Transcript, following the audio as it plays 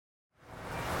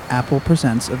Apple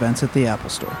Presents events at the Apple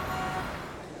Store.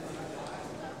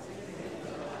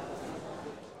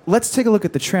 Let's take a look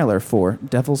at the trailer for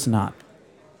Devil's Knot.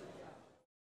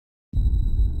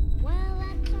 Well,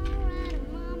 that's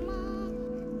alright, Mama.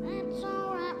 That's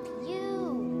alright for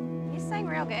you. You sing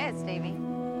real good, Stevie.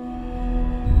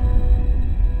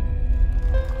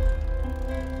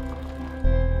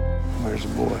 Where's the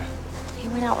boy? He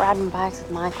went out riding bikes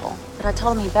with Michael, but I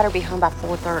told him he better be home by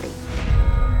 4:30.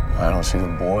 I don't see the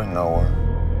boy nowhere.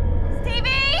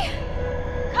 Stevie!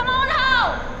 Come on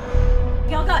home!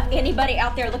 Y'all got anybody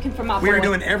out there looking for my boy? We're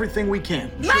doing everything we can.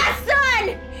 My son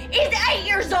is 8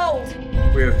 years old!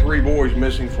 We have 3 boys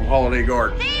missing from Holiday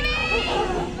Garden. Stevie!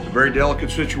 It's a very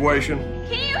delicate situation.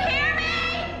 Can you hear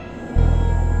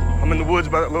me? I'm in the woods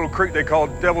by that little creek they call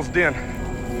Devil's Den.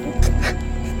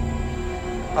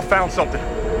 I found something.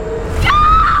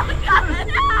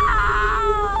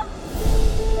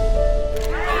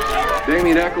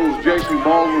 Damien Eccles, Jason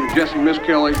Baldwin, and Jesse Miss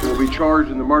Kelly will be charged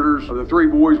in the murders of the 3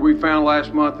 boys we found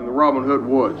last month in the Robin Hood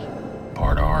Woods.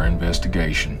 Part of our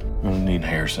investigation. We'll need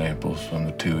hair samples from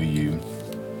the 2 of you.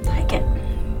 Take it.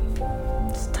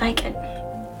 Just take it.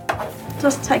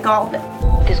 Just take all of it.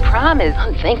 This crime is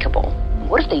unthinkable.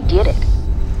 What if they did it?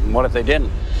 What if they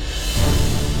didn't?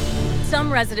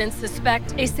 Some residents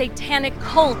suspect a satanic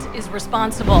cult is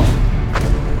responsible.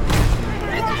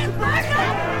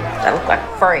 They look like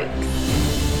freaks.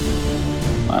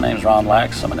 My name's Ron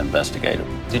Lax. I'm an investigator.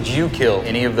 Did you kill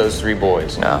any of those 3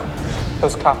 boys? No.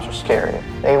 Those cops are scary.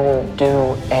 They will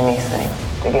do anything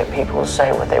to get people to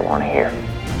say what they want to hear.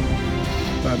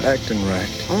 Not acting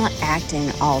right. I'm not acting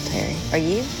at all, Terry. Are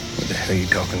you? What the hell are you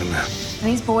talking about?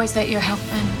 These boys that you're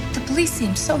helping, the police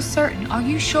seem so certain. Are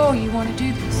you sure you want to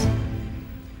do this?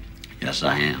 Yes,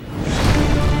 I am.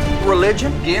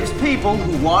 Religion gives people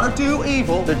who want to do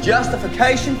evil the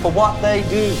justification for what they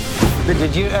do. But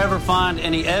did you ever find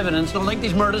any evidence to link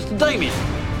these murders to Damien?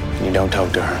 You don't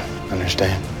talk to her,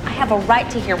 understand? I have a right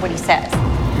to hear what he says.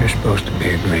 You're supposed to be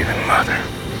a grieving mother.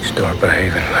 Start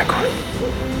behaving like one.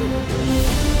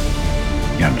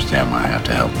 You understand why I have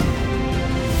to help them?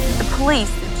 The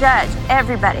police, the judge,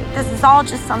 everybody. This is all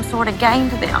just some sort of game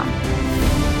to them.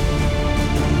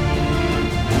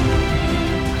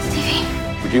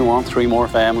 Stevie. Would you want 3 more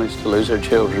families to lose their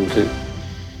children too?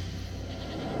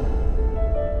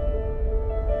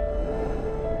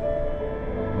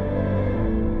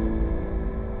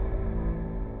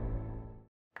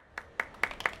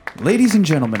 Ladies and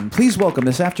gentlemen, please welcome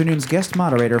this afternoon's guest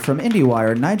moderator from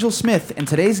IndieWire, Nigel Smith, and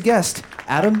today's guest,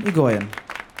 Adam Egoyan.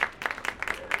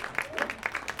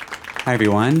 Hi,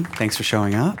 everyone. Thanks for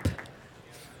showing up.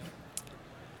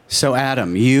 So,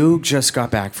 Adam, you just got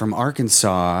back from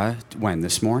Arkansas, when,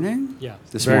 this morning? Yeah,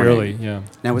 this very morning. early, yeah.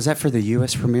 Now, was that for the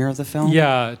U.S. premiere of the film?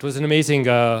 Yeah, it was an amazing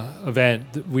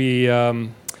event. We,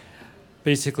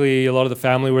 basically, a lot of the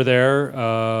family were there.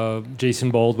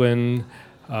 Jason Baldwin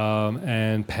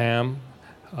and Pam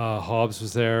Hobbs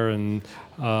was there, and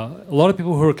a lot of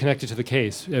people who were connected to the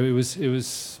case. It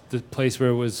was the place where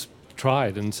it was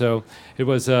tried, and so it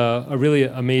was a really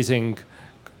amazing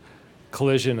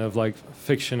collision of like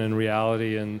fiction and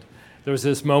reality. And there was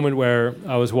this moment where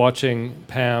I was watching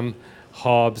Pam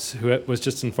Hobbs, who was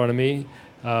just in front of me,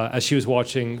 as she was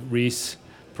watching Reese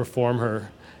perform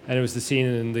her, and it was the scene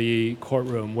in the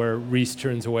courtroom where Reese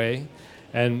turns away,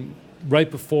 and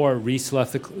right before Reese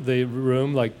left the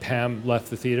room, like Pam left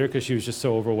the theater because she was just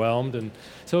so overwhelmed. And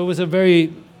so it was a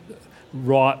very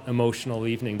wrought, emotional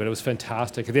evening, but it was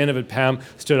fantastic. At the end of it, Pam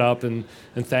stood up and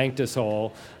thanked us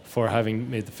all for having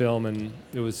made the film, and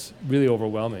it was really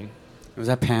overwhelming. Was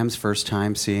that Pam's first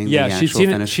time seeing the actual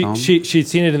finished film? She'd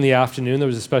seen it in the afternoon. There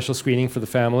was a special screening for the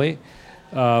family,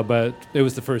 but it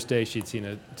was the first day she'd seen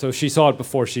it. So she saw it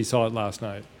before she saw it last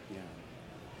night.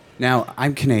 Now,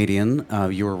 I'm Canadian.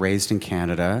 You were raised in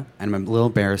Canada, and I'm a little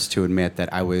embarrassed to admit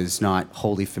that I was not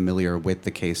wholly familiar with the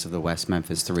case of the West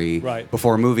Memphis 3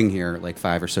 before moving here like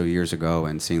 5 or so years ago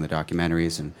and seeing the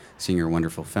documentaries and seeing your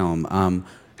wonderful film.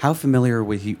 How familiar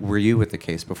were you with the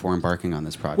case before embarking on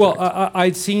this project? Well,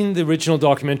 I'd seen the original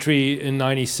documentary in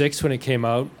 '96 when it came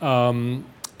out,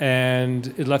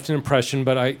 and it left an impression,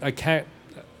 but I can't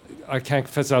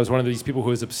confess that I was one of these people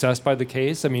who was obsessed by the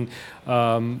case. I mean,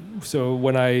 so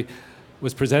when I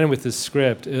was presented with this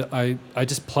script, I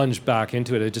just plunged back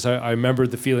into it. I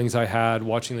remembered the feelings I had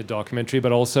watching the documentary,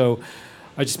 but also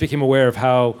I just became aware of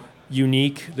how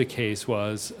unique the case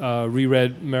was.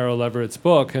 Reread Meryl Leverett's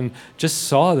book and just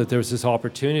saw that there was this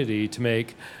opportunity to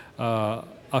make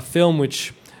a film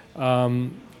which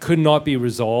could not be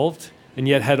resolved and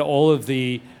yet had all of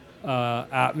the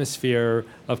atmosphere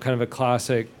of kind of a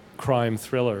classic crime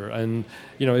thriller. And,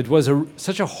 it was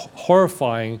such a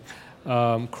horrifying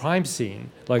crime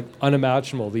scene, like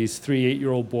unimaginable. These 3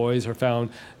 8-year-old boys are found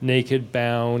naked,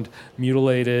 bound,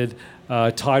 mutilated,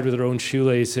 tied with their own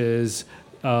shoelaces,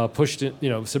 pushed,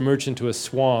 submerged into a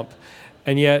swamp.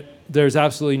 And yet there's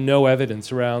absolutely no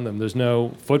evidence around them. There's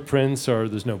no footprints, or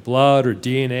there's no blood or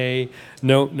DNA.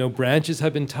 No branches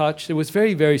have been touched. It was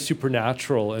very, very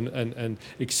supernatural and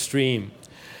extreme.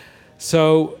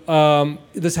 So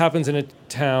this happens in a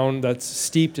town that's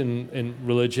steeped in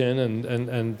religion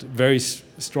and very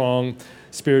strong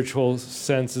spiritual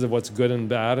senses of what's good and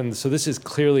bad. And so this is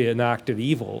clearly an act of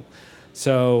evil.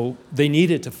 So they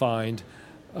needed to find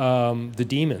the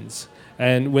demons.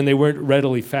 And when they weren't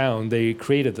readily found, they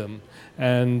created them.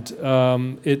 And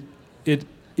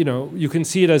you can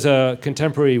see it as a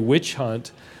contemporary witch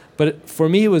hunt. But for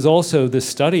me, it was also this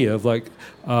study of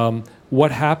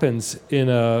what happens in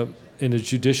a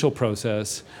judicial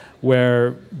process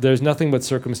where there's nothing but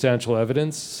circumstantial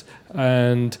evidence,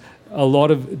 and a lot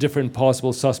of different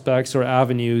possible suspects or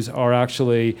avenues are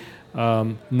actually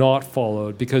not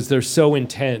followed because they're so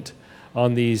intent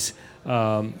on these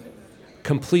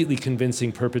completely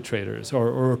convincing perpetrators,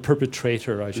 or a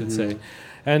perpetrator, I should say.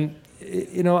 And,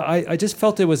 I just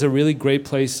felt it was a really great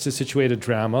place to situate a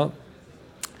drama,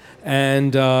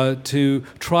 and to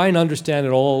try and understand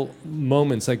at all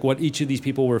moments like what each of these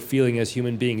people were feeling as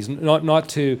human beings, not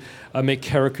to make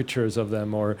caricatures of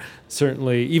them, or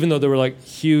certainly, even though there were like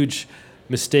huge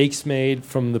mistakes made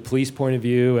from the police point of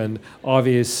view and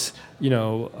obvious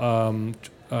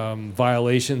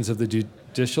violations of the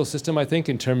judicial system, I think,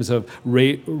 in terms of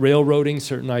railroading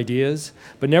certain ideas,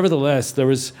 but nevertheless there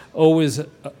was always a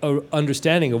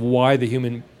understanding of why the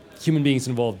human beings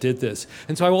involved did this.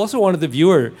 And so I also wanted the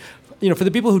viewer, for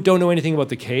the people who don't know anything about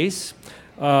the case,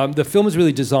 the film is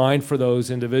really designed for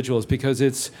those individuals because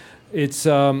it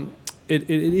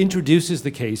introduces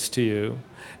the case to you,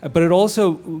 but it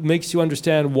also makes you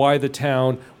understand why the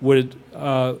town would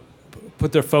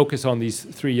put their focus on these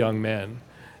 3 young men.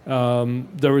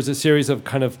 There was a series of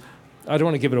kind of, I don't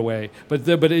want to give it away, but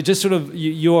it just sort of,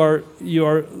 you are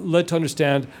led to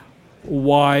understand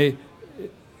why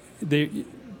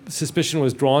suspicion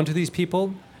was drawn to these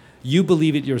people. You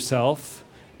believe it yourself,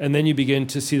 and then you begin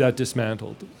to see that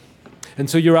dismantled. And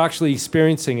so you're actually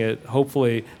experiencing it,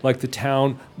 hopefully, like the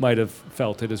town might have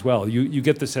felt it as well. You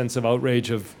get the sense of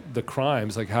outrage of the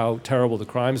crimes, like how terrible the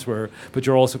crimes were, but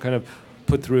you're also kind of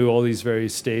put through all these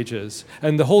various stages.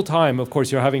 And the whole time, of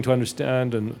course, you're having to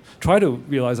understand and try to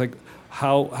realize, like,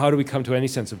 how do we come to any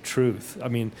sense of truth? I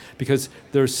mean, because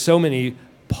there's so many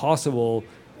possible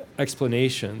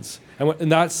explanations.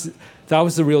 And that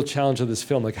was the real challenge of this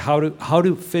film, like how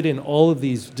to fit in all of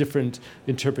these different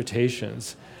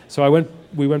interpretations. So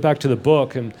we went back to the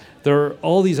book, and there are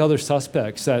all these other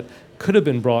suspects that could have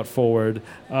been brought forward,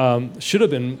 should have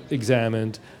been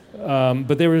examined,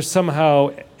 but they were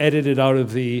somehow edited out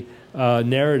of the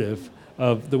narrative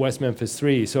of the West Memphis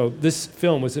 3. So this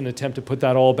film was an attempt to put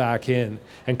that all back in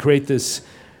and create this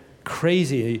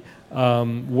crazy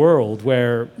world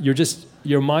where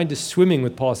your mind is swimming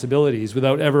with possibilities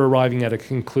without ever arriving at a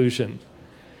conclusion.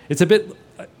 It's a bit,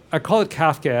 I call it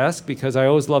Kafkaesque because I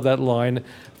always love that line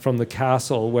from The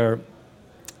Castle where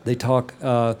they talk,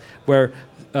 where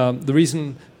the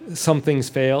reason some things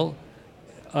fail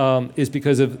is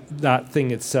because of that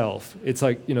thing itself. It's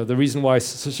like, the reason why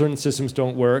certain systems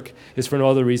don't work is for no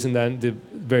other reason than the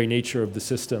very nature of the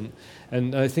system.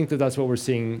 And I think that that's what we're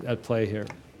seeing at play here.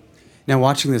 Now,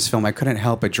 watching this film, I couldn't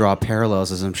help but draw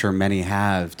parallels, as I'm sure many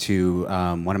have, to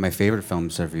one of my favorite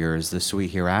films of yours, The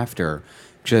Sweet Hereafter,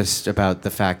 just about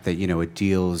the fact that, it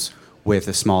deals with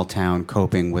a small town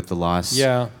coping with the loss,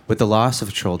 with the loss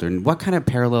of children. What kind of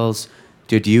parallels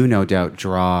did you, no doubt,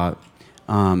 draw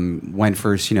when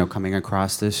first, coming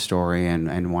across this story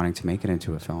and wanting to make it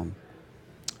into a film?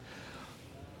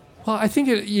 Well, I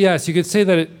think, yes, you could say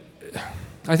that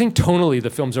I think tonally the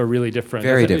films are really different.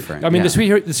 Very different. I mean, The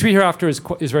Sweet Hereafter is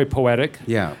very poetic.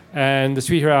 Yeah. And The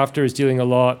Sweet Hereafter is dealing a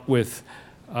lot with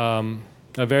a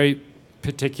very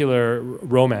particular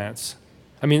romance.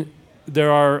 I mean,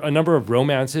 there are a number of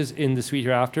romances in The Sweet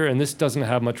Hereafter, and this doesn't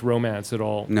have much romance at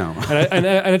all. No. and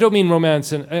I don't mean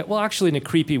romance actually in a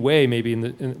creepy way, maybe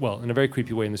in a very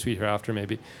creepy way in The Sweet Hereafter,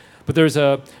 maybe. But there's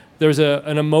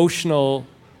an emotional,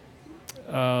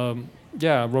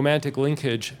 romantic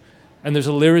linkage. And there's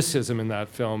a lyricism in that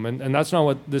film, and that's not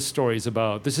what this story is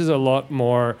about. This is a lot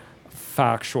more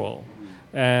factual,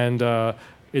 and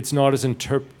it's not as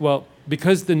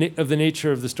because of the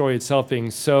nature of the story itself being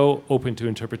so open to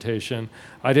interpretation.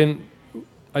 I didn't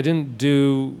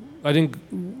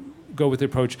go go with the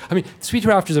approach. I mean, Sweet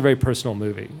Hereafter is a very personal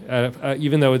movie.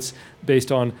 Even though it's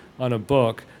based on a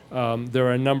book, there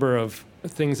are a number of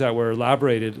things that were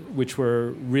elaborated which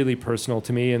were really personal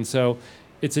to me, and so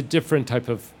it's a different type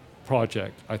of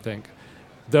project, I think.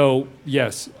 Though,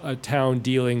 yes, a town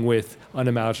dealing with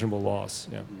unimaginable loss.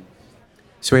 Yeah.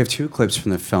 So we have two clips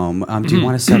from the film. Do you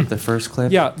want to set up the first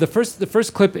clip? Yeah, the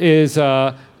first clip is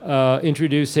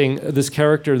introducing this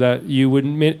character that you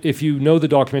wouldn't, if you know the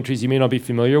documentaries, you may not be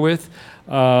familiar with,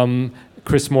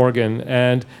 Chris Morgan,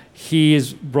 and he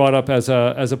is brought up as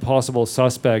a possible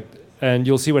suspect, and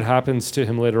you'll see what happens to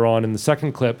him later on in the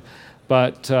second clip.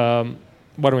 But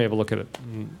why don't we have a look at it?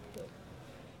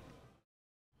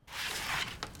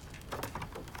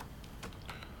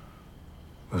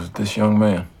 Was it this young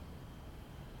man?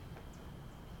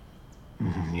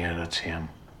 Yeah, that's him.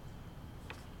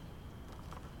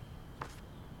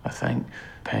 I think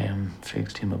Pam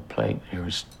fixed him a plate. There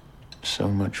was so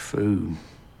much food.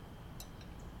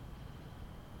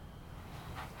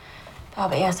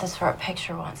 Bobby asked us for a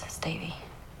picture once of Stevie.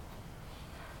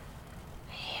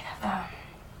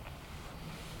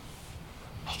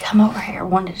 He come over here,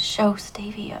 wanted to show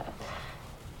Stevie a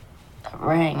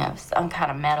ring of some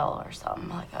kind of metal or something,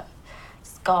 like a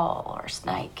skull or a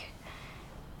snake.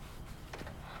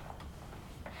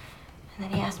 And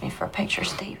then he asked me for a picture of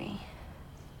Stevie.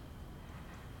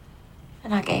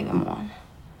 And I gave him one.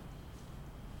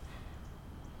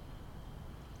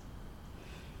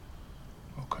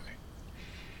 Okay.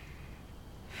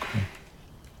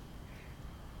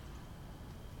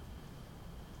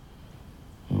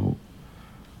 Well,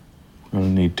 we're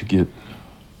going to need to get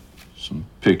some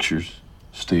pictures,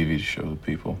 Stevie, to show the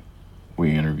people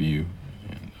we interview.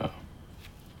 And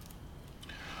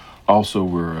also,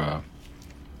 we're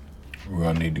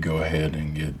going to need to go ahead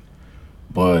and get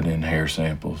blood and hair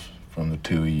samples from the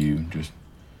two of you, just,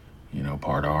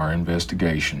 part of our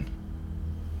investigation.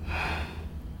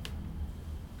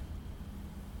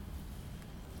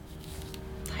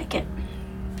 Take it.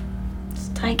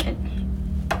 Just take it.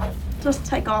 Just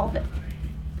take all of it.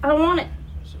 I don't want it.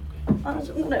 I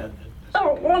don't want it. I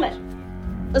don't want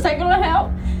it. Is that gonna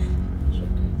help?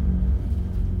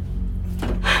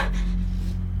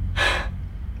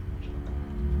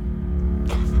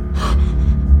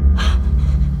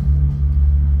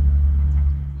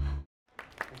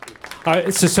 I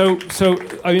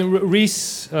mean,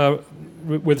 Reese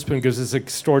Witherspoon gives this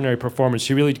extraordinary performance.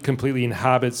 She really completely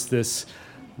inhabits this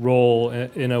role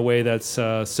in a way that's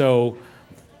so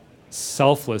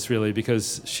selfless, really,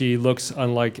 because she looks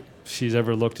unlike she's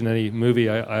ever looked in any movie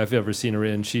I've ever seen her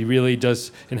in. She really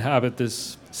does inhabit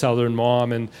this Southern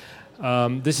mom, and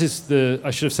this is I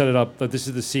should have set it up, but this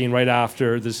is the scene right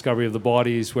after the discovery of the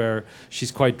bodies where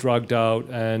she's quite drugged out,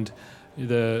 and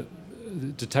the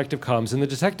detective comes, and the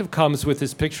detective comes with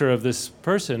this picture of this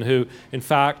person who, in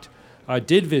fact,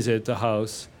 did visit the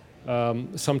house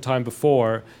sometime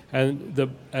before, and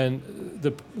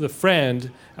the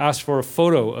friend asked for a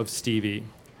photo of Stevie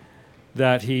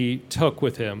that he took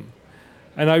with him.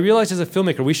 And I realized as a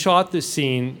filmmaker, we shot this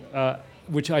scene,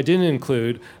 which I didn't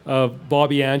include, of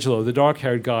Bobby Angelo, the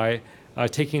dark-haired guy,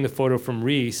 taking the photo from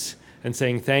Reese and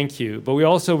saying thank you. But we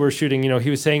also were shooting, he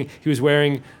was saying he was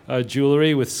wearing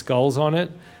jewelry with skulls on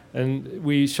it. And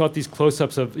we shot these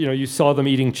close-ups of, you saw them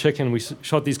eating chicken. We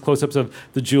shot these close-ups of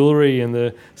the jewelry and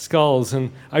the skulls.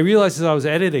 And I realized as I was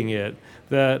editing it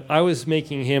that I was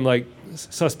making him like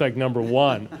suspect number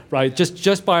one, right?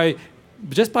 Just by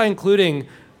including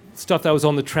stuff that was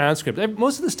on the transcript.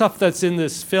 Most of the stuff that's in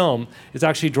this film is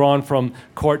actually drawn from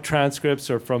court transcripts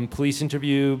or from police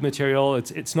interview material.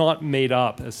 It's not made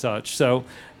up as such. So,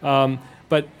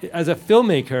 but as a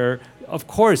filmmaker, of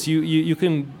course, you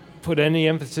can put any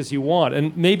emphasis you want.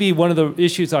 And maybe one of the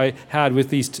issues I had with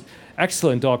these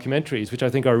excellent documentaries, which I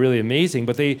think are really amazing,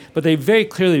 but they very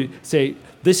clearly say,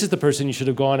 this is the person you should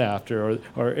have gone after,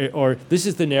 or this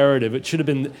is the narrative. It should have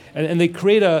been, and they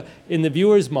create in the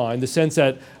viewer's mind the sense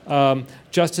that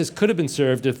justice could have been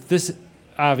served if this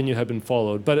avenue had been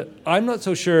followed. But I'm not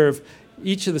so sure if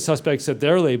each of the suspects that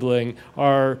they're labeling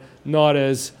are not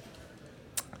as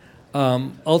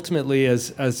ultimately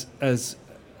as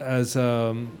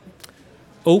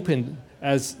open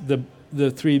as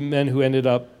the three men who ended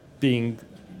up being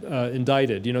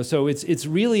indicted. So it's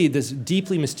really this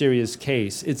deeply mysterious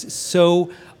case. It's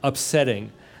so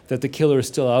upsetting that the killer is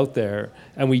still out there,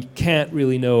 and we can't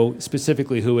really know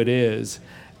specifically who it is.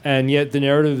 And yet the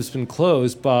narrative has been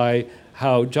closed by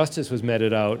how justice was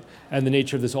meted out and the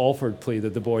nature of this Alford plea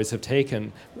that the boys have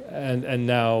taken and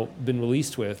now been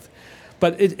released with.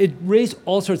 But it raised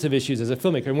all sorts of issues as a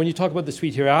filmmaker. And when you talk about The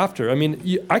Sweet Hereafter, I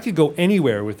mean, I could go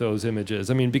anywhere with those images.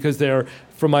 I mean, because they're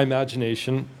from my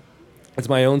imagination. It's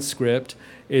my own script.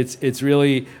 It's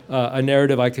really a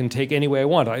narrative I can take any way I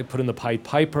want. I put in the Pied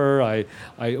Piper. I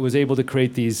was able to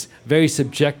create these very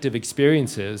subjective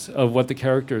experiences of what the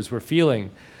characters were feeling.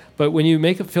 But when you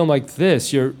make a film like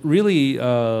this, you're really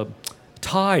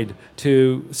tied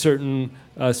to certain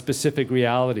specific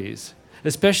realities,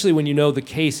 especially when you know the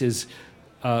case is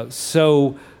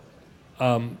so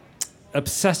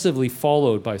obsessively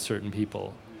followed by certain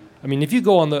people. I mean, if you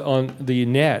go on the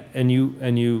net and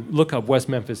you look up West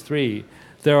Memphis 3,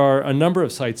 there are a number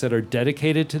of sites that are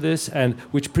dedicated to this and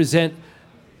which present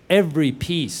every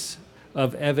piece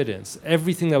of evidence,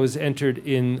 everything that was entered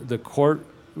in the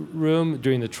courtroom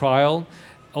during the trial,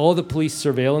 all the police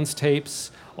surveillance tapes,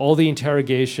 all the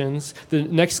interrogations. The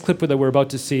next clip that we're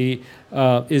about to see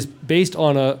is based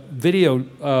on a video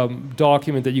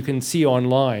document that you can see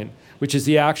online, which is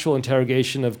the actual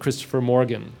interrogation of Christopher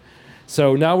Morgan.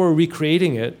 So now we're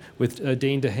recreating it with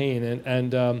Dane DeHaan.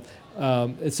 And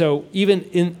so even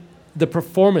in the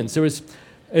performance, there was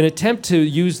an attempt to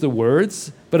use the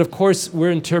words, but of course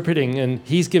we're interpreting and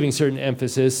he's giving certain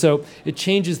emphasis, so it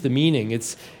changes the meaning.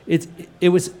 It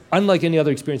was unlike any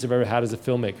other experience I've ever had as a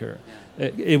filmmaker.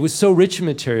 It was so rich in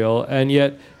material, and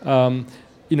yet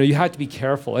you had to be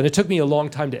careful. And it took me a long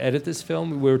time to edit this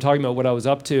film. We were talking about what I was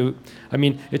up to. I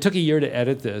mean, it took a year to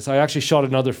edit this. I actually shot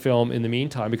another film in the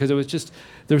meantime because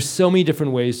there's so many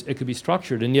different ways it could be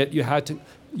structured, and yet it had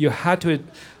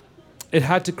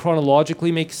to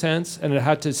chronologically make sense, and it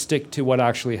had to stick to what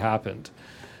actually happened.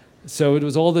 So it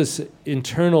was all this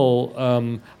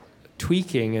internal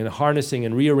tweaking and harnessing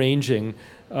and rearranging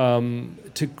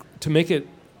to make it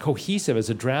cohesive as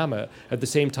a drama at the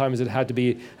same time as it had to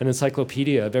be an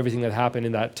encyclopedia of everything that happened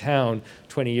in that town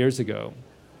 20 years ago.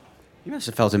 You must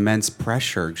have felt immense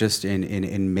pressure just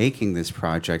in making this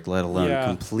project, let alone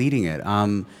completing it.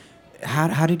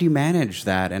 How did you manage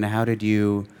that, and how did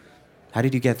you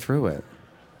get through it?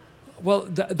 Well,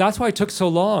 that's why it took so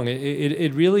long.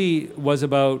 It really was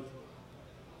about,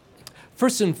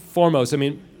 first and foremost, I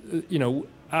mean,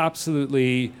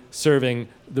 absolutely serving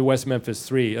the West Memphis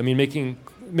 3. I mean, making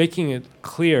it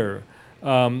clear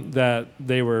that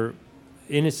they were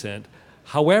innocent.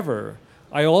 However,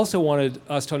 I also wanted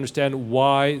us to understand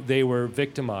why they were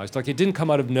victimized. Like, it didn't come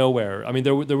out of nowhere. I mean,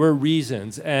 there were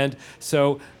reasons. And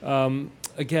so,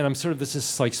 again, this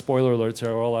is like spoiler alerts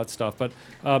or all that stuff. But,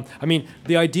 I mean,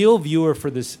 the ideal viewer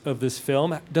of this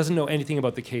film doesn't know anything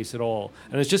about the case at all.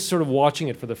 And it's just sort of watching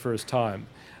it for the first time,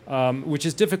 which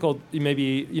is difficult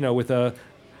maybe, with a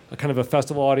kind of a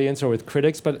festival audience or with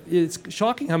critics, but it's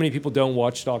shocking how many people don't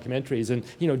watch documentaries and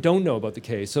don't know about the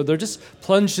case. So they're just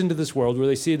plunged into this world where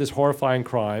they see this horrifying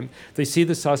crime, they see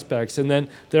the suspects, and then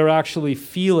they're actually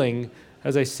feeling,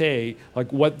 as I say,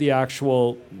 like what the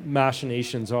actual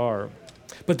machinations are.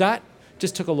 But that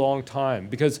just took a long time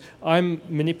because I'm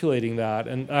manipulating that,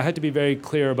 and I had to be very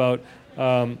clear about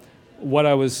why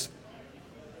I was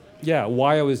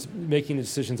making the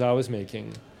decisions I was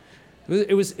making.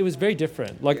 It was very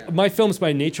different. Like, my films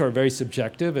by nature are very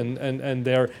subjective, and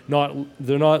they're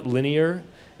not linear,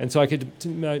 and so I could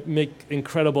make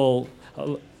incredible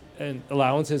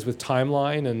allowances with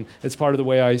timeline, and it's part of the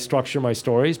way I structure my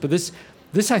stories. But this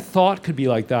I thought could be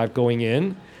like that going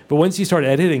in, but once you start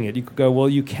editing it, you could go, well,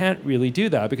 you can't really do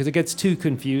that because it gets too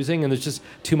confusing and there's just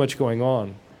too much going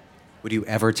on. Would you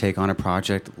ever take on a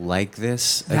project like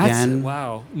this again?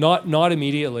 Wow, not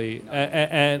immediately,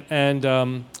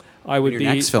 and I would Your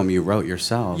next film you wrote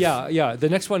yourself. Yeah. The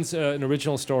next one's an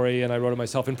original story, and I wrote it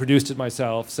myself and produced it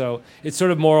myself. So it's sort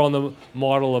of more on the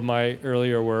model of my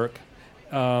earlier work,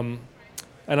 and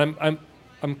I'm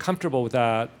comfortable with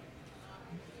that,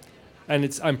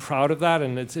 and I'm proud of that,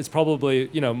 and it's probably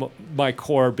my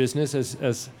core business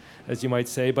as you might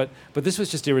say. But this was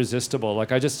just irresistible.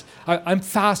 Like, I'm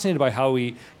fascinated by how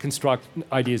we construct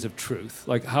ideas of truth,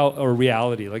 or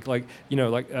reality, like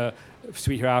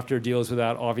Sweet Hereafter deals with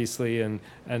that, obviously, and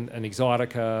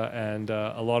Exotica, and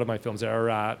a lot of my films,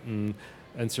 Ararat, and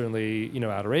certainly,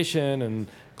 Adoration, and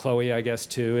Chloe, I guess,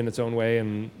 too, in its own way.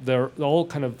 And they're all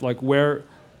kind of like where,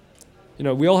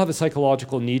 we all have a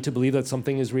psychological need to believe that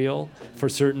something is real for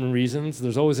certain reasons.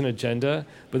 There's always an agenda,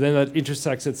 but then that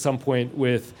intersects at some point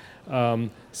with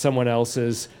someone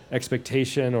else's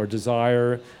expectation or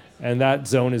desire, and that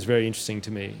zone is very interesting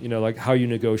to me, like how you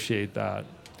negotiate that.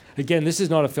 Again, this is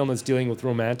not a film that's dealing with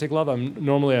romantic love.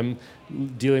 I'm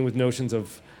dealing with notions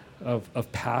of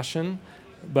passion,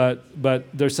 but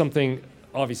there's something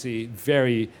obviously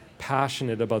very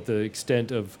passionate about the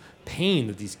extent of pain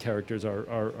that these characters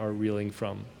are reeling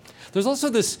from. There's also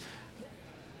this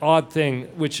odd thing,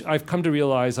 which I've come to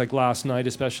realize, like last night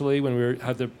especially when we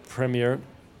had the premiere,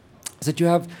 is that you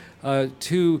have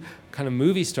two kind of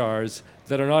movie stars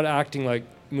that are not acting like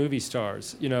movie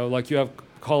stars. You know, like you have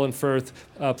Colin Firth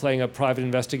playing a private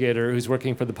investigator who's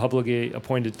working for the publicly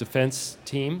appointed defense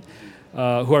team,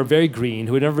 who are very green,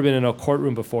 who had never been in a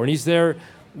courtroom before, and he's there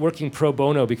working pro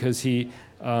bono because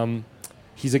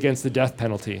he's against the death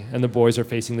penalty, and the boys are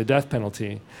facing the death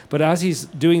penalty. But as he's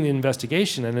doing the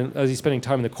investigation and as he's spending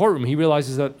time in the courtroom, he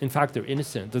realizes that, in fact, they're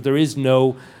innocent, that there is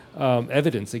no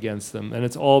evidence against them, and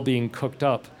it's all being cooked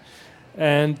up.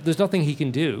 And there's nothing he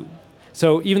can do.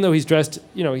 So even though he's dressed,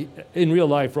 you know, in real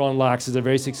life, Ron Lax is a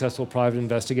very successful private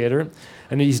investigator,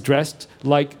 and he's dressed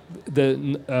like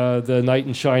the knight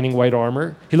in shining white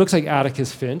armor. He looks like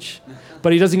Atticus Finch,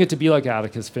 but he doesn't get to be like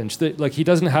Atticus Finch. Like, he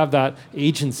doesn't have that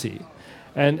agency.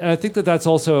 And I think that that's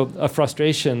also a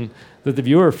frustration that the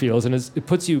viewer feels, and it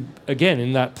puts you, again,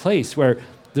 in that place where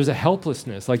there's a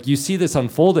helplessness. Like, you see this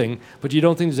unfolding, but you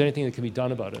don't think there's anything that can be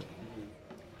done about it.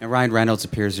 And Ryan Reynolds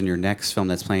appears in your next film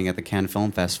that's playing at the Cannes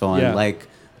Film Festival, and Yeah.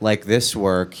 like this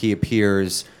work, he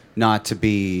appears not to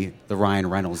be the Ryan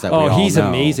Reynolds that we all know. Oh, he's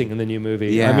amazing in the new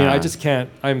movie. Yeah. I mean, I just can't.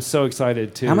 I'm so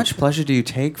excited to. How much pleasure do you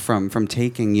take from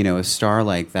taking, you know, a star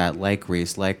like that, like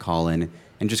Reese, like Colin,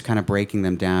 and just kind of breaking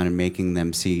them down and making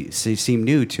them seem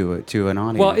new to an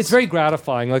audience? Well, it's very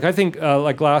gratifying. Like, I think,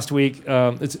 like last week,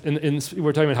 we're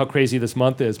talking about how crazy this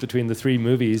month is between the three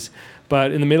movies,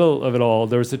 but in the middle of it all,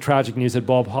 there was the tragic news that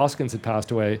Bob Hoskins had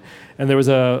passed away, and there was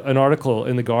an article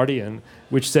in The Guardian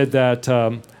which said that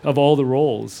of all the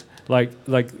roles, like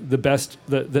the best,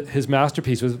 his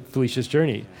masterpiece was Felicia's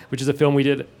Journey, which is a film we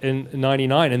did in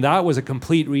 '99, and that was a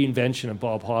complete reinvention of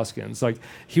Bob Hoskins. Like,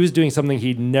 he was doing something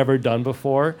he'd never done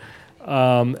before,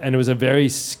 and it was a very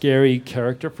scary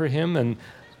character for him, and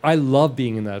I love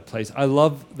being in that place. I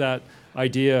love that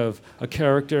idea of a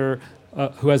character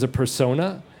who has a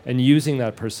persona and using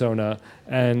that persona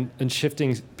and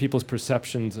shifting people's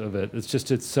perceptions of it.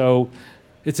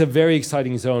 It's a very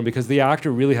exciting zone because the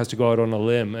actor really has to go out on a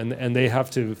limb, and they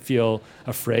have to feel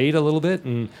afraid a little bit,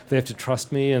 and they have to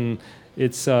trust me, and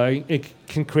it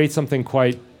can create something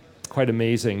quite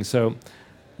amazing. So,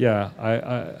 yeah,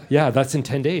 that's in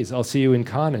 10 days. I'll see you in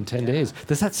Cannes in 10 days.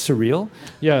 Is that surreal?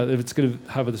 Yeah, it's going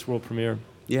to have this world premiere.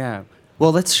 Yeah.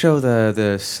 Well, let's show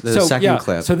the second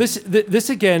clip. So this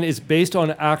again is based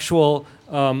on actual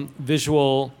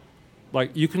visual.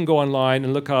 Like, you can go online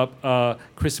and look up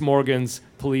Chris Morgan's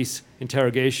police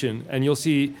interrogation, and you'll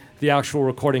see the actual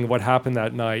recording of what happened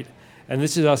that night. And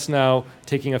this is us now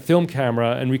taking a film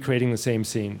camera and recreating the same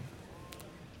scene.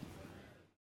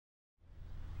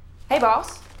 Hey,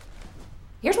 boss.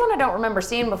 Here's one I don't remember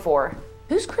seeing before.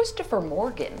 Who's Christopher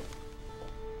Morgan?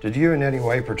 Did you in any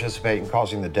way participate in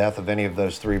causing the death of any of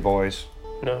those three boys?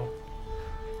 No.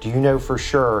 Do you know for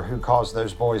sure who caused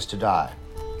those boys to die?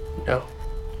 No.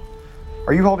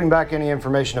 Are you holding back any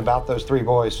information about those three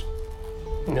boys?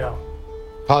 No.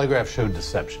 Polygraph showed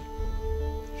deception.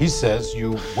 He says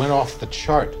you went off the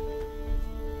chart.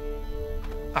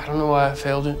 I don't know why I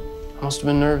failed it. I must have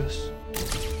been nervous.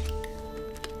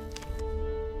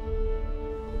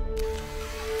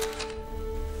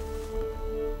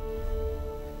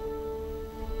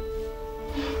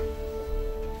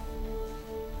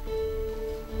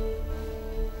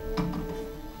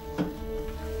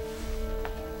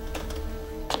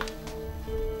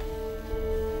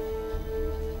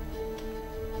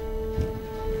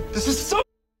 This is so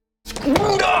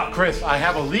screwed up! Chris, I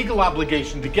have a legal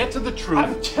obligation to get to the truth.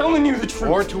 I'm telling you the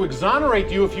truth. Or to exonerate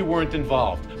you if you weren't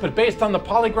involved. But based on the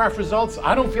polygraph results,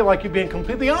 I don't feel like you're being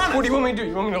completely honest. What do you want me to do?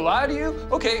 You want me to lie to you?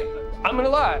 Okay, I'm gonna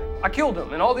lie. I killed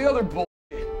him and all the other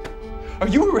bullshit. Are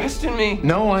you arresting me?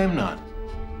 No, I am not.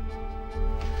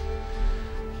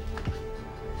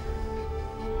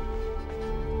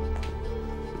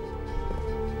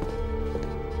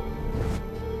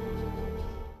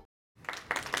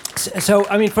 So,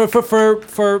 I mean, for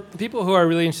people who are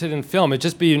really interested in film, it'd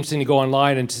just be interesting to go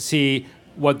online and to see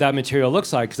what that material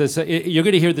looks like, because you're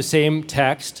going to hear the same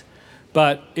text,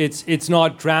 but it's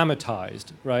not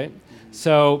dramatized, right?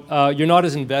 So you're not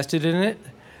as invested in it,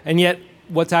 and yet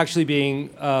what's actually being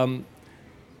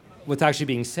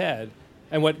said,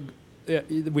 and what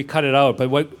we cut it out, but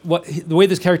what the way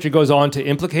this character goes on to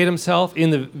implicate himself in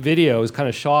the video is kind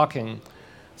of shocking.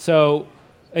 So,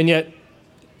 and yet,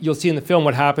 you'll see in the film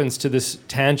what happens to this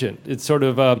tangent. It's sort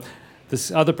of this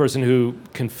other person who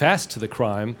confessed to the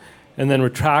crime and then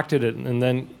retracted it and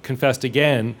then confessed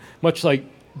again, much like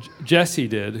Jesse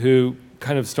did, who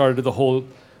kind of started the whole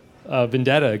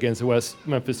vendetta against the West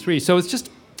Memphis 3. So it's just,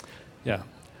 Yeah.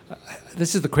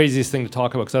 This is the craziest thing to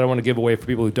talk about because I don't want to give away for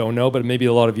people who don't know, but maybe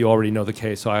a lot of you already know the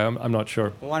case, so I'm not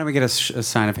sure. Well, why don't we get a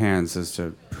sign of hands as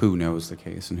to who knows the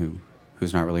case and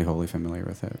who's not really wholly familiar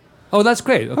with it? Oh, that's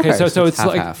great. Okay, so it's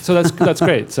like half-half. so that's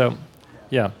great. So,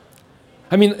 yeah.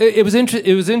 I mean, it was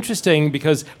interesting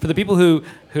because for the people who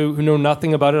know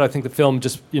nothing about it, I think the film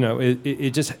just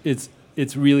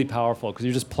it's really powerful because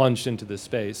you're just plunged into this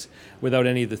space without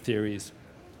any of the theories.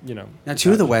 Now,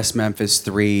 two of the West Memphis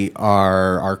Three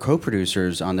are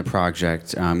co-producers on the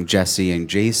project, Jesse and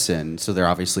Jason. So they're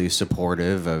obviously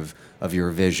supportive of your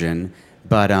vision.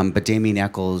 But Damien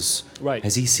Eccles, right.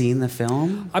 Has he seen the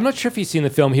film? I'm not sure if he's seen the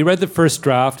film. He read the first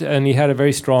draft and he had a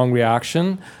very strong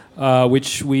reaction,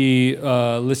 which we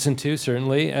listened to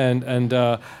certainly. And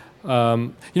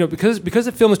because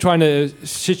the film is trying to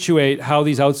situate how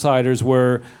these outsiders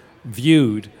were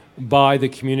viewed by the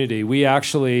community, we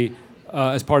actually,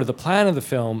 as part of the plan of the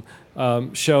film,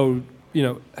 showed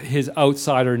his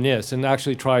outsiderness and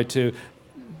actually tried to.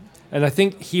 And I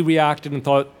think he reacted and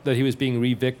thought that he was being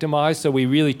re-victimized, so we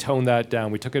really toned that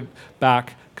down. We took it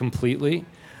back completely.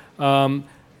 But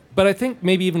I think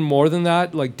maybe even more than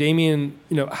that, like Damien,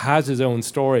 has his own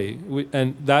story,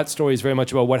 and that story is very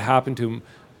much about what happened to him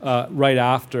right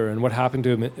after, and what happened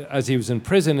to him as he was in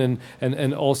prison,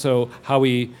 and also how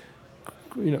he,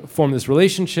 formed this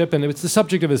relationship. And it's the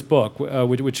subject of his book,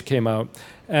 which came out.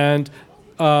 And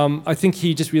I think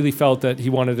he just really felt that he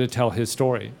wanted to tell his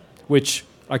story, which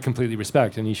I completely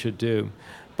respect, and he should do.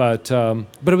 But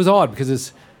it was odd because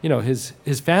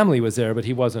his family was there, but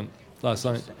he wasn't last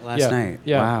night. Last night.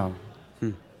 Yeah. Wow.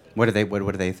 What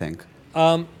do they think?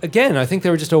 Again, I think they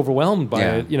were just overwhelmed by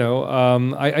Yeah.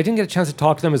 it. I didn't get a chance to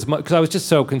talk to them as much because I was just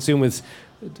so consumed with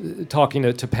talking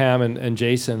to Pam and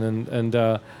Jason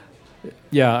and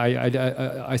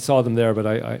I saw them there,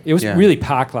 but it was really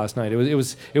packed last night. It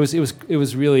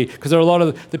was really because there are a lot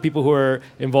of the people who are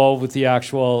involved with the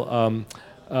actual.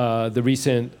 The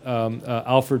recent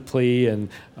Alford plea and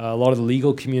a lot of the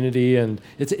legal community, and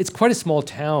it's quite a small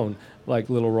town like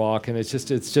Little Rock, and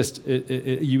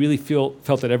you really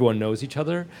felt that everyone knows each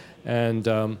other, and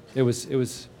it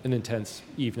was an intense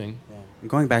evening.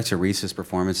 Going back to Reese's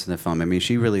performance in the film, I mean,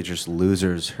 she really just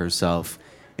loses herself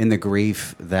in the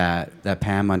grief that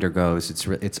Pam undergoes.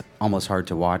 It's almost hard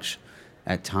to watch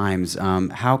at times.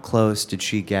 How close did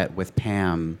she get with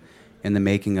Pam in the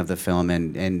making of the film,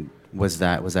 and was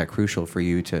that crucial for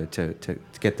you to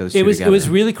get those two together? It was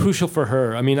really crucial for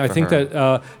her. I mean, I think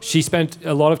that she spent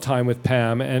a lot of time with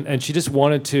Pam, and she just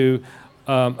wanted to.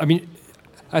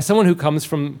 As someone who comes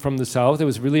from the South, it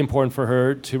was really important for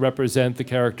her to represent the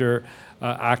character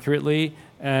accurately,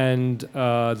 and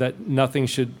that nothing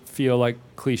should feel like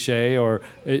cliche, or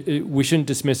we shouldn't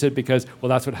dismiss it because, well,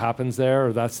 that's what happens there,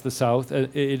 or that's the South.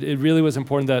 It really was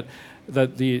important that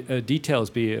the details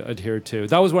be adhered to.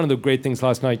 That was one of the great things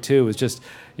last night too. Was just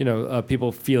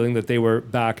people feeling that they were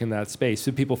back in that space.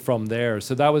 So people from there.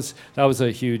 So that was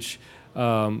a huge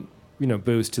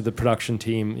boost to the production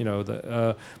team.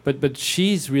 But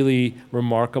she's really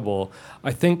remarkable.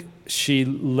 I think she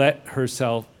let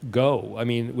herself go. I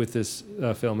mean, with this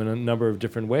film in a number of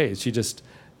different ways. She just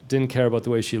didn't care about the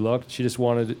way she looked. She just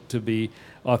wanted it to be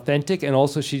authentic, and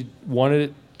also she wanted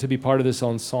it to be part of this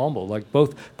ensemble. Like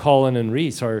both Colin and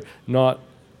Reese are not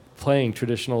playing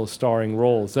traditional starring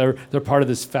roles. They're part of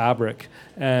this fabric,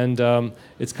 and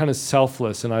it's kind of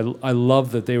selfless. And I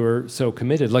love that they were so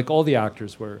committed, like all the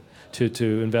actors were,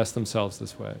 to invest themselves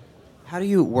this way. How do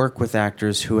you work with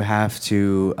actors who have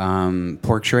to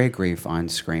portray grief on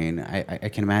screen? I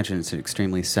can imagine it's an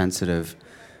extremely sensitive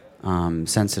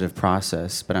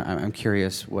process, but I'm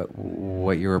curious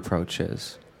what your approach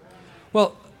is.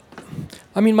 Well,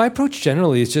 I mean, my approach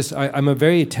generally is just I'm a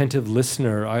very attentive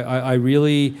listener. I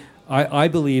really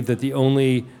believe that the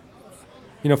only,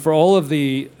 for all of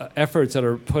the efforts that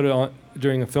are put on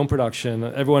during a film production,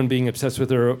 everyone being obsessed with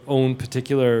their own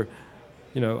particular,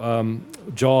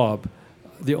 job,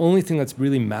 the only thing that's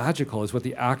really magical is what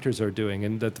the actors are doing,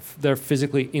 and that they're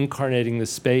physically incarnating the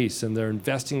space and they're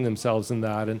investing themselves in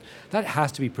that, and that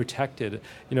has to be protected.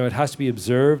 It has to be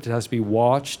observed, it has to be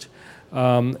watched,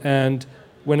 and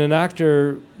when an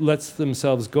actor lets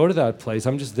themselves go to that place,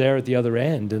 I'm just there at the other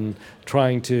end and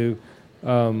trying to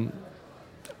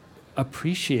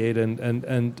appreciate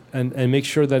and make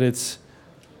sure that it's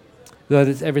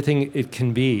everything it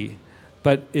can be,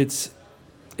 but it's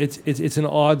an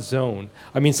odd zone.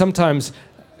 I mean, sometimes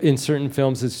in certain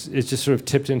films it's just sort of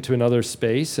tipped into another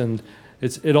space, and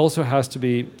it also has to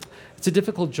be. It's a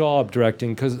difficult job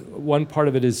directing because one part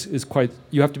of it is quite.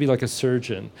 You have to be like a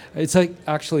surgeon. It's like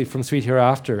actually from Sweet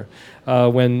Hereafter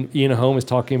when Ian Holm is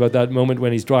talking about that moment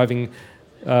when he's driving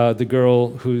the girl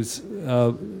whose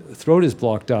throat is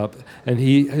blocked up, and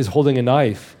he is holding a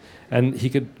knife, and he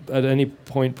could at any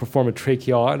point perform a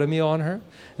tracheotomy on her.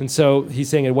 And so he's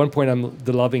saying at one point I'm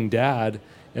the loving dad,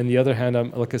 and the other hand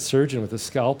I'm like a surgeon with a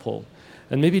scalpel.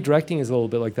 And maybe directing is a little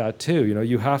bit like that too. You know,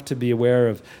 you have to be aware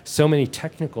of so many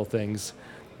technical things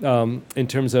in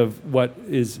terms of what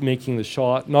is making the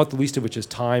shot, not the least of which is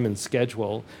time and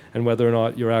schedule, and whether or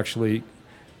not you're actually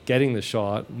getting the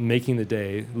shot, making the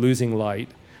day, losing light.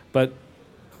 But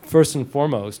first and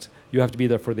foremost, you have to be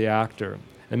there for the actor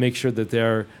and make sure that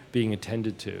they're being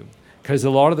attended to. Because a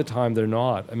lot of the time they're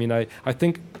not. I mean, I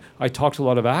think I talk to a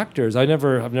lot of actors. I've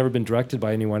never been directed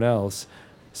by anyone else,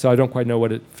 so I don't quite know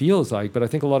what it feels like. But I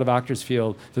think a lot of actors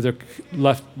feel that they're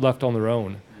left on their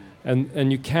own.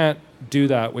 And you can't do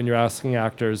that when you're asking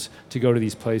actors to go to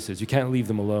these places. You can't leave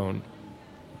them alone.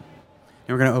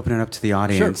 And we're going to open it up to the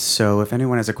audience. Sure. So if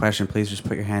anyone has a question, please just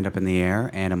put your hand up in the air,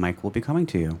 and a mic will be coming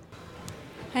to you.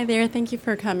 Hi there. Thank you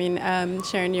for coming,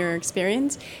 sharing your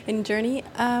experience and journey.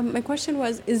 My question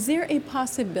was, is there a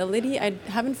possibility, I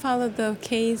haven't followed the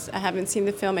case, I haven't seen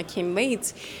the film, I came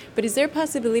late, but is there a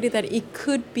possibility that it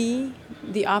could be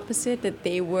the opposite, that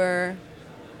they were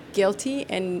guilty?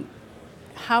 And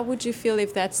how would you feel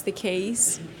if that's the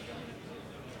case,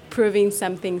 proving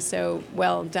something so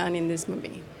well done in this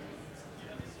movie?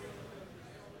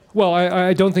 Well,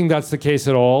 I don't think that's the case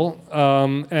at all.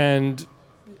 And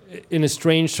in a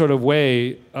strange sort of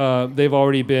way, they've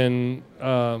already been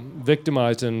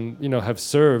victimized and, you know, have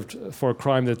served for a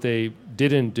crime that they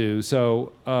didn't do.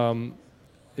 So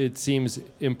it seems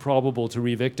improbable to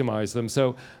re-victimize them.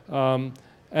 So,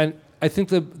 and I think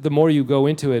the more you go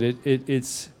into it,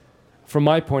 it's, from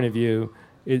my point of view,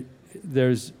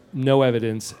 there's no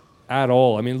evidence at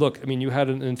all. I mean, look, you had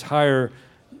an entire.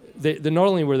 Not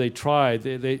only were they tried,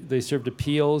 they served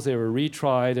appeals, they were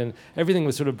retried, and everything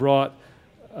was sort of brought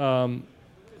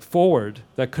forward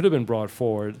that could have been brought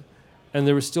forward, and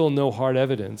there was still no hard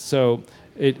evidence. So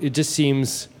it just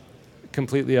seems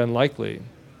completely unlikely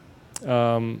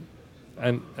and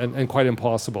quite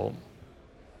impossible.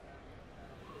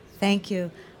 Thank you.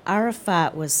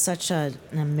 Arafat was such an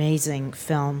amazing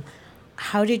film.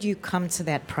 How did you come to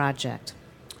that project?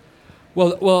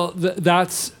 Well,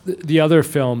 that's the other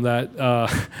film that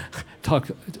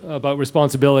talked about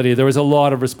responsibility. There was a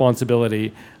lot of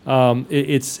responsibility. I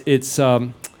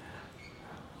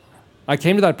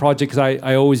came to that project because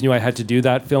I always knew I had to do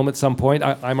that film at some point.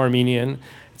 I'm Armenian.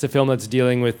 It's a film that's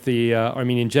dealing with the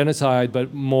Armenian genocide,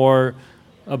 but more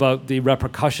about the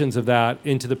repercussions of that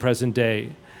into the present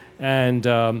day, and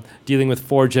dealing with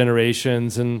 4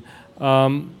 generations. And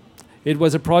it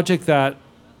was a project that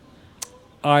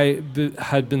I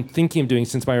had been thinking of doing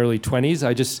since my early 20s.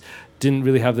 I just didn't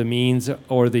really have the means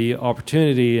or the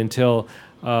opportunity until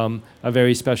a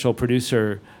very special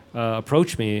producer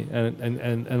approached me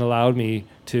and allowed me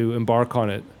to embark on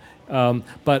it.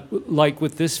 But like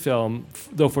with this film,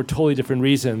 though for totally different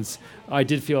reasons, I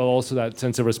did feel also that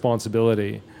sense of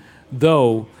responsibility.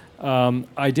 Though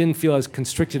I didn't feel as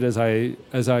constricted as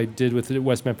I did with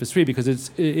West Memphis 3, because it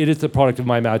is the product of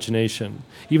my imagination.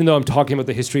 Even though I'm talking about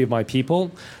the history of my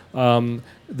people,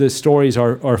 the stories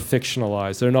are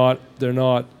fictionalized.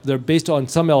 They're based on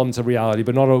some elements of reality,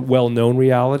 but not a well-known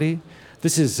reality.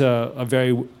 This is a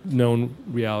very known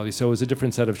reality, so it was a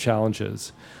different set of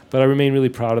challenges. But I remain really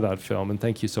proud of that film, and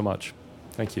thank you so much.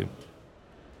 Thank you.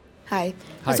 Hi.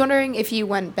 I was wondering if you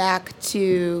went back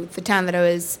to the town that it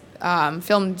was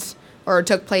filmed or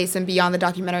took place and beyond the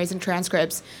documentaries and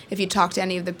transcripts, if you talked to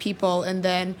any of the people, and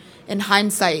then in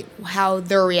hindsight, how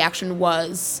their reaction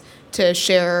was to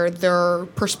share their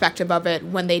perspective of it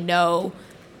when they know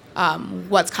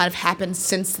what's kind of happened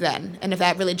since then, and if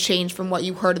that really changed from what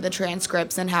you heard of the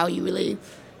transcripts and how you really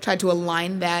tried to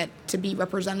align that to be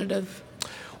representative.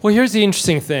 Well, here's the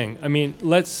interesting thing. I mean,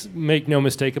 let's make no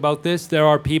mistake about this. There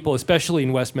are people, especially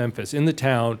in West Memphis, in the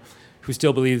town, who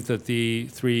still believe that the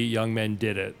 3 young men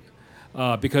did it,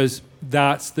 because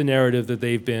that's the narrative that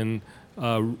they've been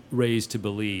raised to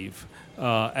believe.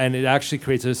 And it actually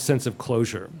creates a sense of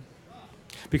closure.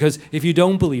 Because if you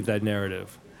don't believe that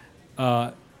narrative,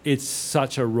 it's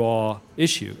such a raw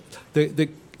issue.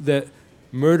 The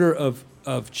murder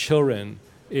of children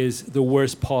is the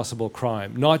worst possible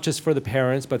crime, not just for the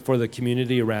parents, but for the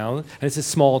community around. And it's a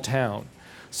small town.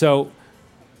 So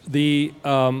the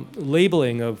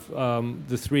labeling of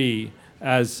the 3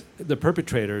 as the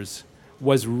perpetrators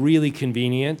was really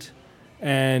convenient,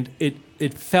 and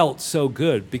it felt so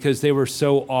good because they were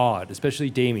so odd, especially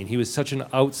Damien. He was such an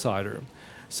outsider.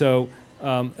 So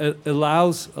it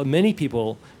allows many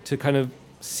people to kind of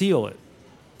seal it.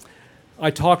 I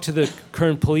talked to the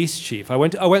current police chief. I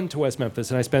went to West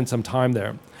Memphis and I spent some time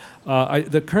there.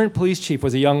 The current police chief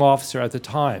was a young officer at the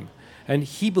time, and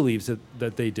he believes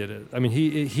that they did it. I mean,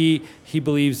 he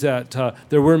believes that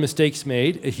there were mistakes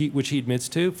made, which he admits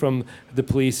to from the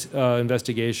police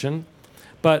investigation.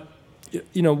 But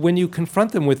when you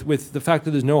confront them with the fact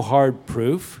that there's no hard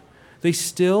proof, they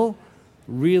still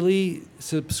really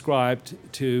subscribed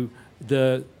to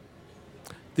the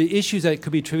issues that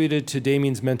could be attributed to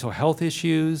Damien's mental health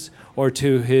issues or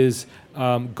to his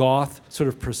goth sort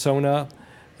of persona.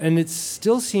 And it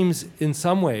still seems, in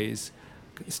some ways,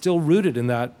 still rooted in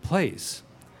that place.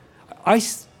 I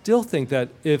still think that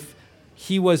if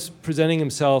he was presenting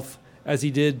himself as he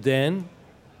did then,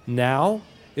 now,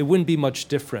 it wouldn't be much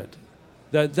different.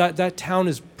 That town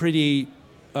is pretty,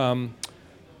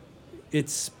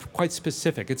 it's quite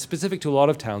specific. It's specific to a lot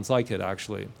of towns like it,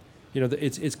 actually.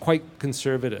 It's quite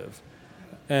conservative.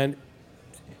 And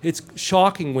it's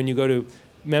shocking when you go to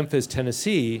Memphis,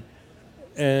 Tennessee,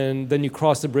 and then you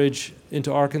cross the bridge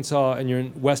into Arkansas and you're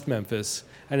in West Memphis,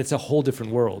 and it's a whole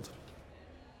different world.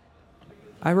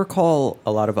 I recall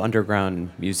a lot of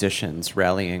underground musicians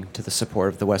rallying to the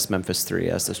support of the West Memphis Three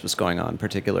as this was going on,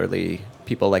 particularly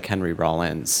people like Henry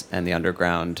Rollins and the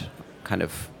underground kind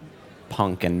of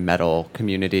punk and metal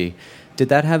community. Did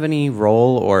that have any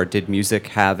role, or did music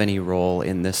have any role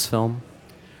in this film?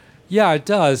 Yeah, it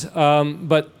does.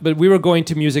 But we were going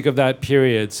to music of that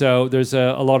period, so there's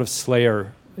a lot of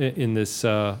Slayer in this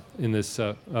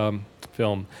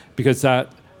film, because that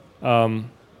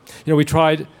we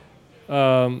tried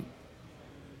some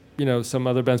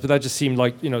other bands, but that just seemed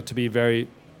like to be very.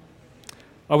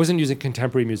 I wasn't using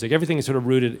contemporary music. Everything is sort of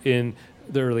rooted in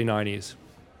the early '90s.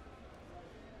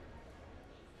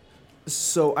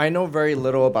 So I know very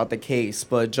little about the case,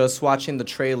 but just watching the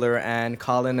trailer and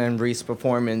Colin and Reese's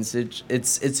performance,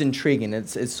 it's intriguing.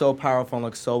 It's so powerful and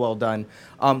looks so well done.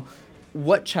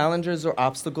 What challenges or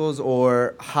obstacles,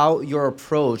 or how your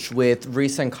approach with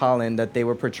Reese and Colin, that they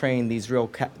were portraying these real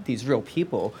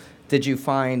people, did you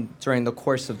find during the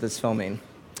course of this filming?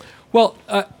 Well,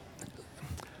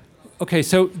 okay,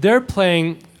 so they're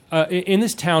playing in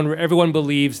this town where everyone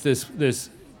believes this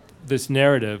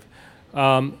narrative.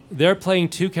 They're playing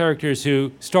two characters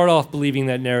who start off believing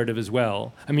that narrative as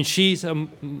well. I mean, she's a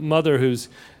mother whose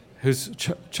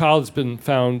child has been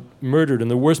found murdered in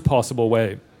the worst possible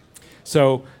way.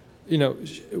 So,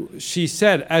 she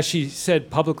said, as she said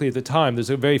publicly at the time, there's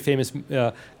a very famous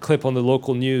clip on the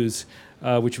local news,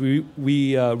 which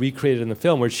we recreated in the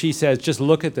film, where she says, "Just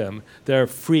look at them; they're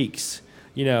freaks."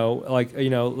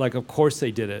 Like of course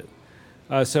they did it.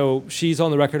 So she's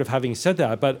on the record of having said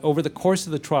that, but over the course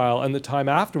of the trial and the time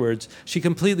afterwards, she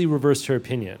completely reversed her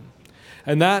opinion.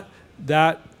 And that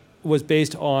was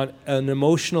based on an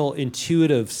emotional,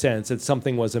 intuitive sense that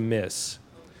something was amiss.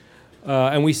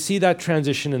 And we see that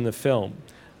transition in the film,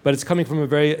 but it's coming from a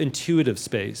very intuitive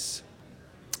space.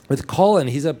 With Colin,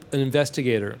 he's an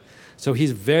investigator, so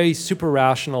he's very super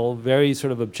rational, very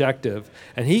sort of objective,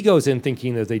 and he goes in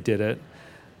thinking that they did it,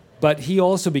 but he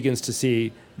also begins to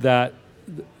see that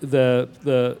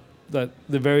the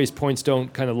various points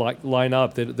don't kind of line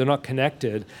up. They're not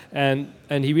connected, and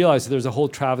he realizes there's a whole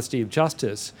travesty of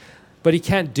justice, but he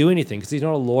can't do anything because he's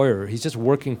not a lawyer. He's just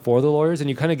working for the lawyers, and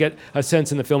you kind of get a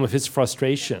sense in the film of his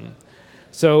frustration.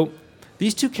 So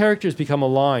these two characters become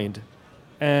aligned,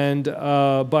 and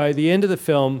by the end of the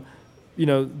film,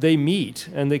 they meet,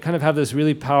 and they kind of have this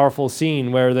really powerful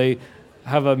scene where they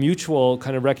have a mutual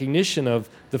kind of recognition of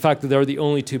the fact that they're the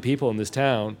only two people in this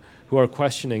town who are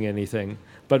questioning anything,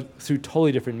 but through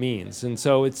totally different means. And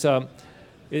so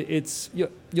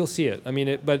you'll see it. I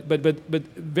mean, but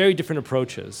very different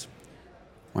approaches.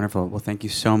 Wonderful. Well, thank you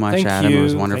so much, Adam. It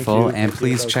was wonderful. And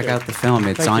please check out the film.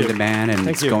 It's on demand, and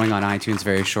it's going on iTunes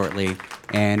very shortly,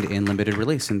 and in limited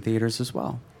release in theaters as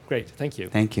well. Great. Thank you.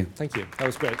 Thank you. Thank you. That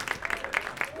was great.